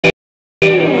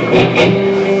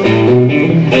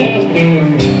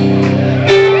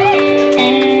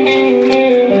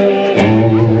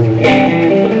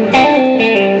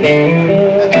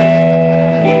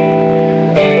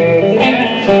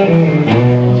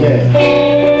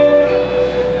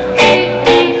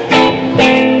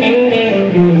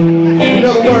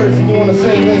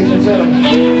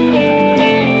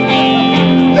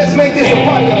Let's make this a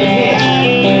party up in here.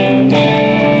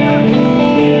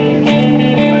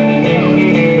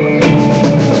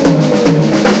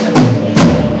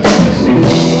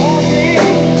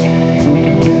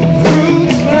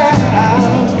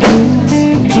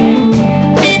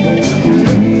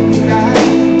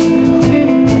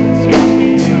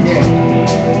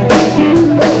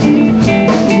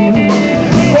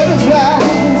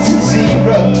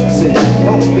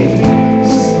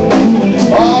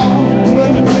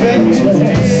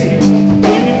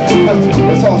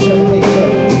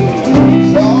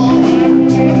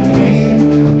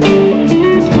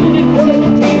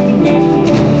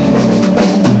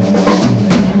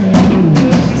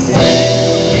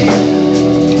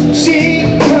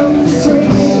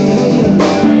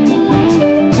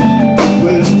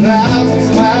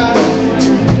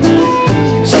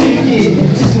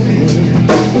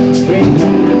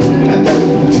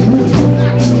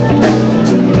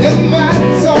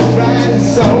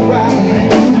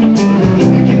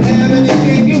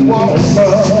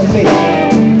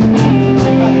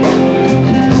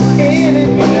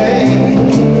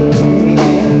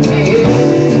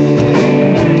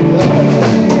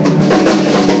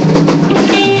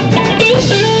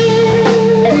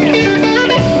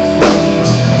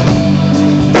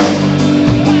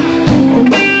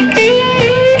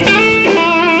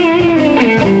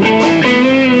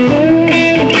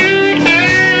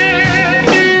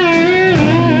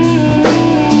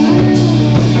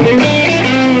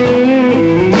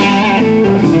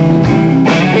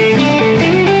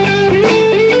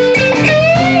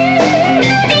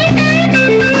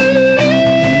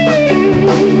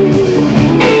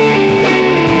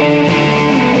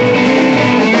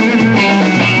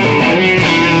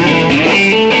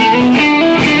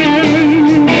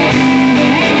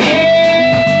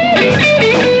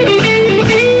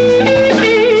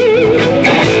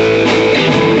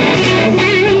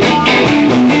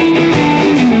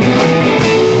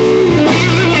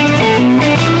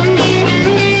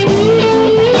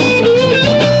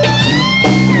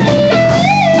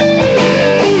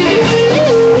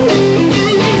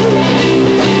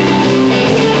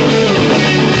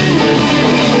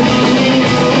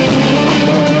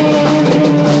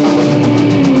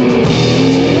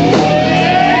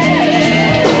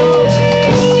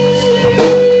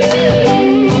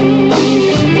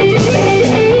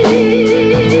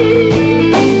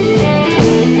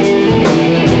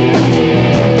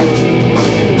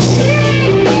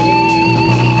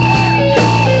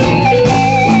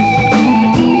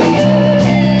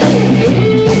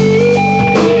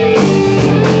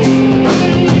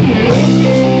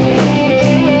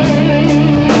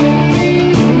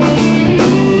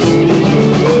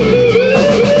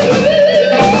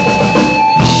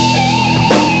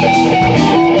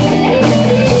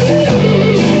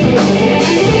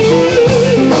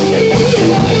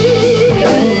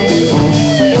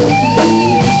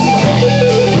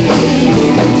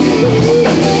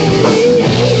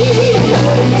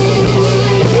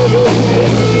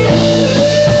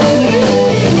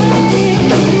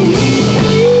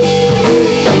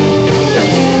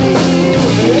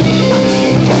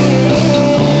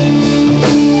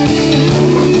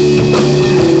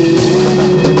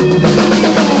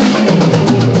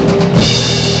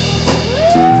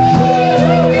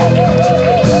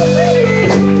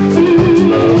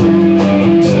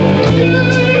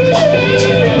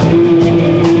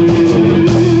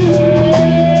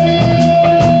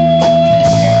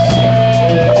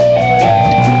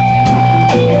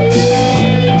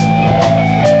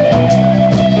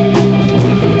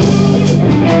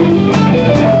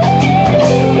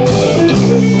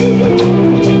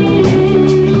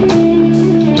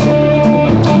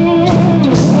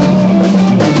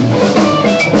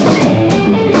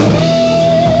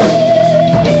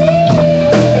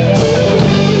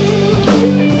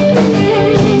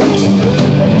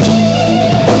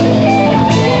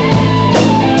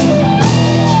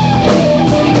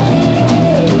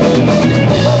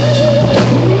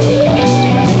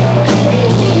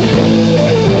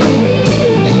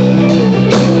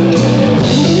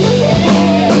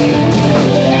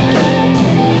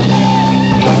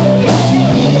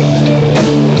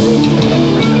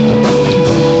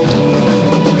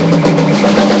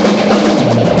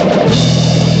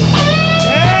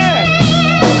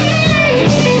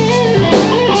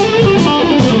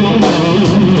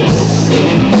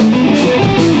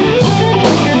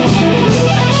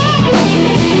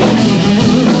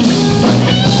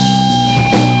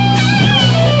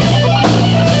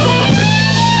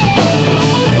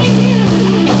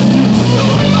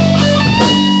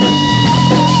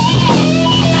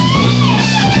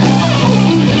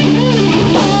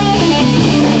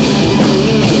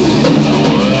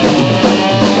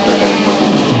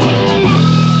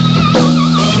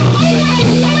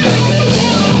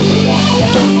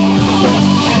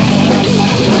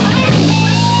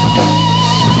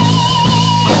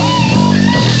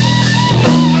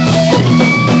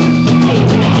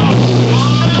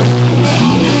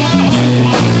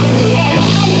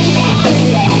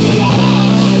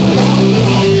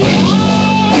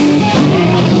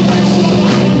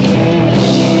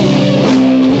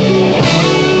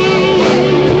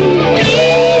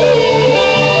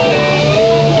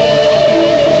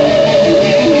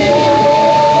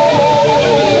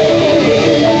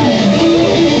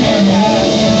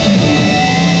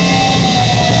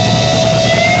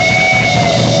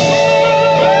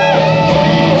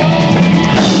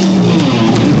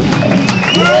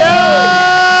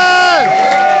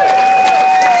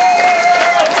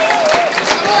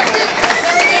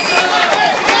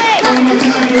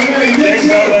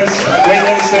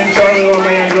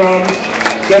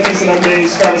 Jason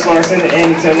Umbaze, Travis Larson,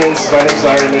 Andy Timmons. My name's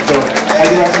Larry Mitchell. I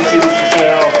do have some CDs for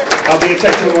sale. I'll be at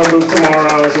Tech 201 booth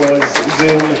tomorrow, as well as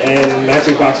Zoom and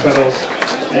Magic Box Pedals.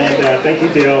 And thank you,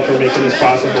 Dale, for making this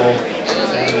possible.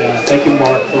 And thank you,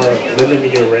 Mark, for lending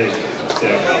me your rig.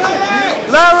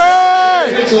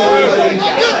 Larry!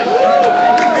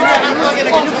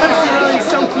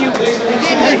 So cute.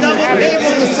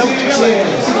 So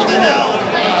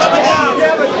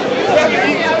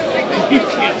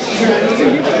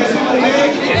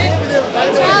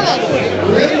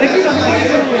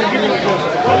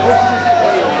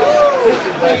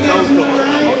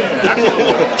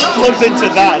Plugs into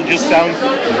that and just sounds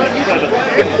incredible.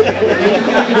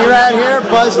 We're out here,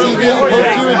 Buzz TV. Hope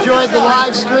you enjoyed the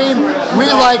live stream. We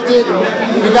liked it.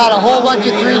 We got a whole bunch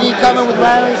of 3D coming with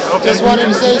Larry. Just wanted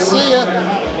to say see ya.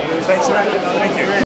 Thanks, Thank you.